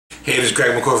Hey, this is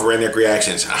Greg McCoy for Redneck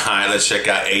Reactions. Alright, let's check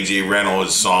out AJ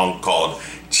Reynolds' song called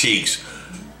Cheeks.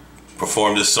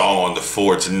 Performed this song on the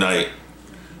 4 tonight.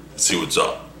 Let's see what's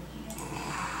up.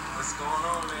 What's going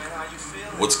on, man? How you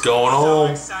feeling? What's going on?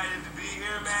 So excited to be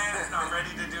here, man. I'm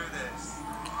ready to do this.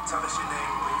 Tell us your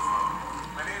name, where you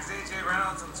from? My name is AJ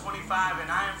Reynolds. I'm 25 and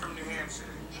I am from New Hampshire.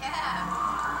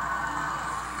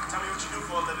 Yeah. Tell me what you do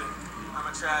for a living. I'm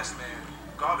a trash man.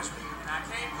 Garbage man. And I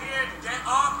came here to get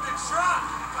off the truck.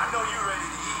 I know you're ready to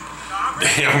eat. No, I'm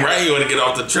ready. Damn right, you want to get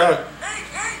off the truck. Hey.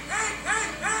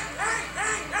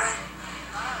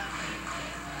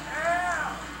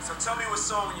 Yeah. So tell me what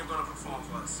song you're going to perform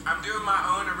for us. I'm doing my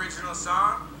own original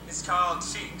song. It's called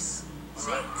Cheeks. Cheeks. Cheeks.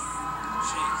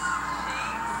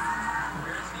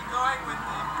 Where's he going with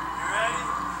it? You ready?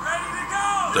 Ready to go.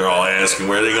 They're all asking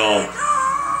where they going.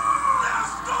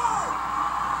 Let's go.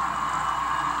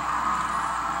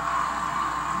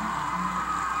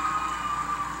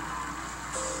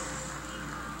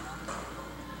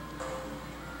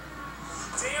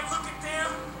 Damn, look at them.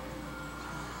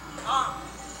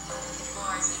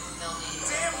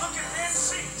 Damn, look at them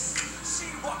cheeks. She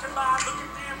walking by, look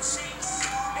at them cheeks.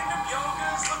 In them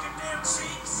yogas, look at them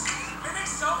cheeks. Man, they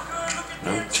so good, look at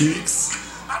them Cheeks.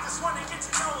 I just want to get to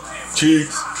know them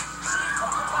Cheeks. She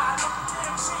walking by, look at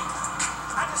them cheeks.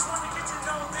 I just want to get to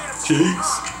know them Cheeks.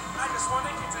 I just want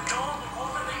to get to know them. I'm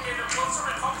hoping they get them closer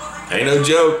and hopefully Ain't no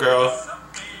joke, girl. What's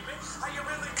up, baby? How you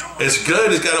really doing? It's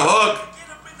good. It's got a hook. Get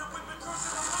up in the whip and cruise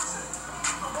to the listen.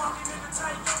 I'm walking in the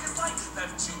tight yogas like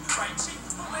left cheek, right cheek.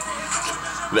 Moving the hands up in the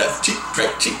Left cheek,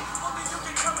 right cheek. only you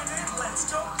can come in, let's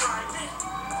go grind it.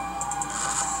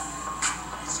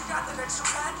 She got that extra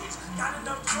package, got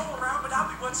enough to go around, but I'll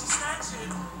be what she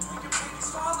snatching. We can make these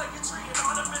fall like a tree and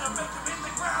on them and I make them in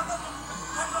the ground.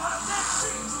 I love them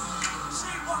cheeks.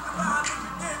 She walking by, look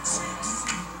at them cheeks.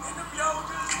 In them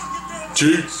yogas, look at them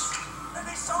Cheeks. and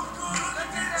they so good, look at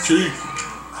them Cheeks.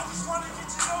 I just want to get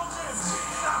to know them cheeks.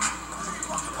 She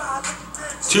walking by, look at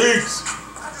them Cheeks.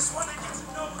 I just want to get to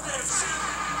know them cheeks.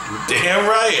 Damn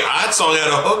right. That song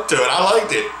had a hook to it. I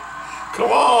liked it.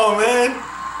 Come on, man.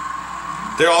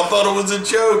 They all thought it was a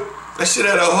joke. That shit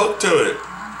had a hook to it.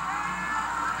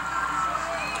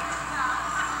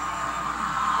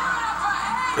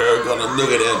 Girl, gonna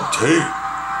look at that teeth.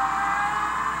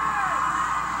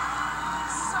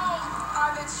 So,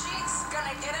 are the cheeks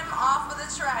gonna get him off of the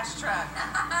trash truck?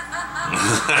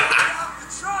 Off the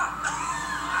truck.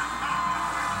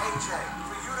 AJ,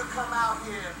 for you to come out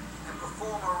here and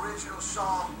perform an original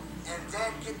song and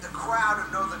then get the crowd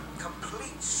to know the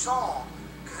complete song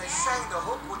because they sang the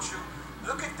hook with you.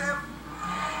 Look at them.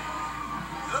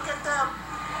 Look at them.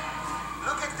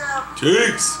 Look at them.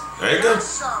 Cheeks. There you go. That's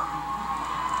some.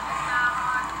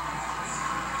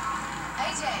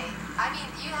 AJ, I mean,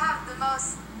 you have the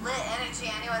most lit energy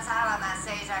anyone's had on that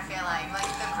stage, I feel like. Like,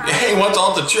 the crowd Yeah, he wants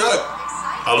off the truck.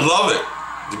 excited. I love it.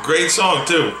 It's a great song,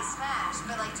 too. Smash.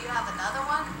 But, like, do you have another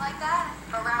one like that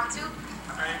for round 2? I'm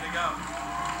ready to go.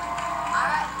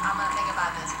 Alright, I'm gonna think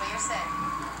about this, but you're sick.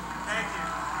 Thank you.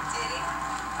 Diddy?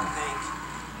 I think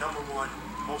number one,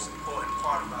 most important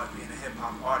part about being a hip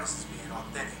hop artist is being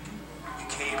authentic. You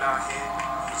came out here,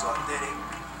 you was authentic.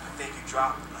 I think you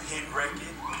dropped a hit record.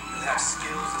 You have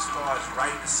skills as far as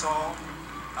writing a song.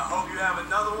 I hope you have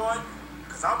another one,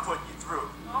 because I'm putting you through.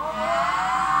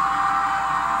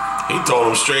 He told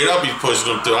him straight up he's pushing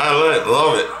him through. I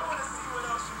love it. I want to see what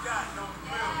else you got. No,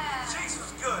 for real. Cheeks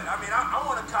was good. I mean, I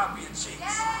want to copy of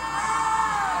Cheeks.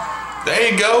 There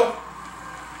you go.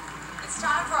 It's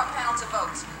time for our panel to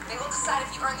vote. They will decide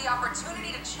if you earn the opportunity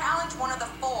to challenge one of the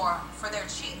 4 for their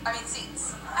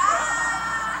seats.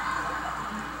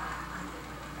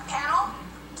 Panel,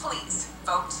 please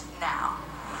vote now.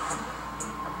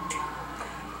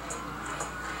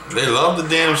 They love the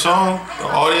damn song. The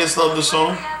audience loved the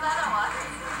song. Yeah, that one.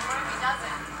 What if he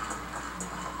doesn't?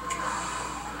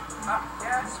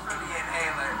 Yeah, it's really an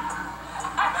inhaler.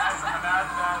 That's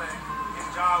about it. His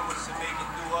job was to make it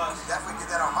through us. Definitely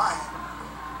did that on my end.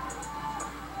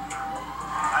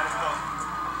 I just go.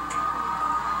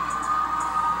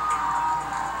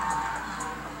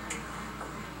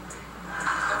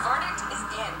 The verdict is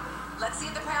in. Let's see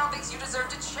if the panel thinks you deserve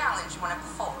to challenge one of the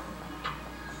 4.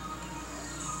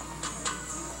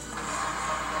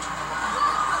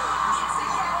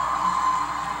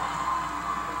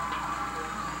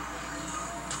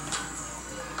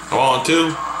 Come on,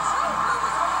 2.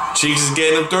 Cheeks is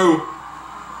getting him through.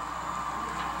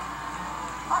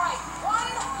 Alright,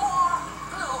 one more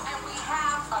blue, and we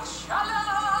have a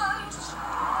challenge.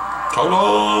 Hold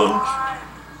on.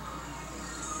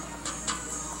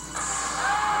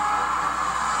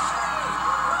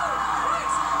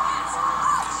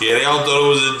 Yeah, they all thought it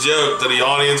was a joke. So the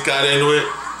audience got into it.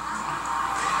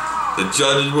 The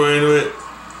judges were into it.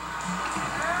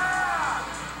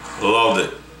 Loved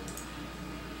it.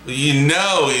 You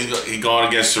know he's going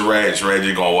against Reg. Reg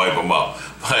is going to wipe him up.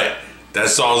 But that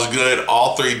song's good.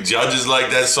 All three judges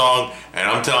like that song. And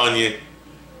I'm telling you,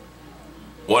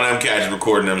 one of them cats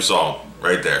recording them song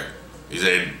right there. He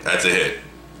said, that's a hit.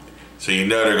 So you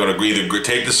know they're going to either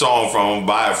take the song from him,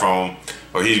 buy it from him,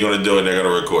 or he's going to do it and they're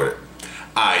going to record it.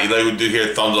 Alright, you like what we do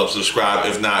here, thumbs up, subscribe.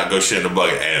 If not, go shit in the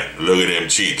bucket and look at them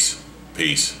cheeks.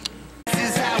 Peace.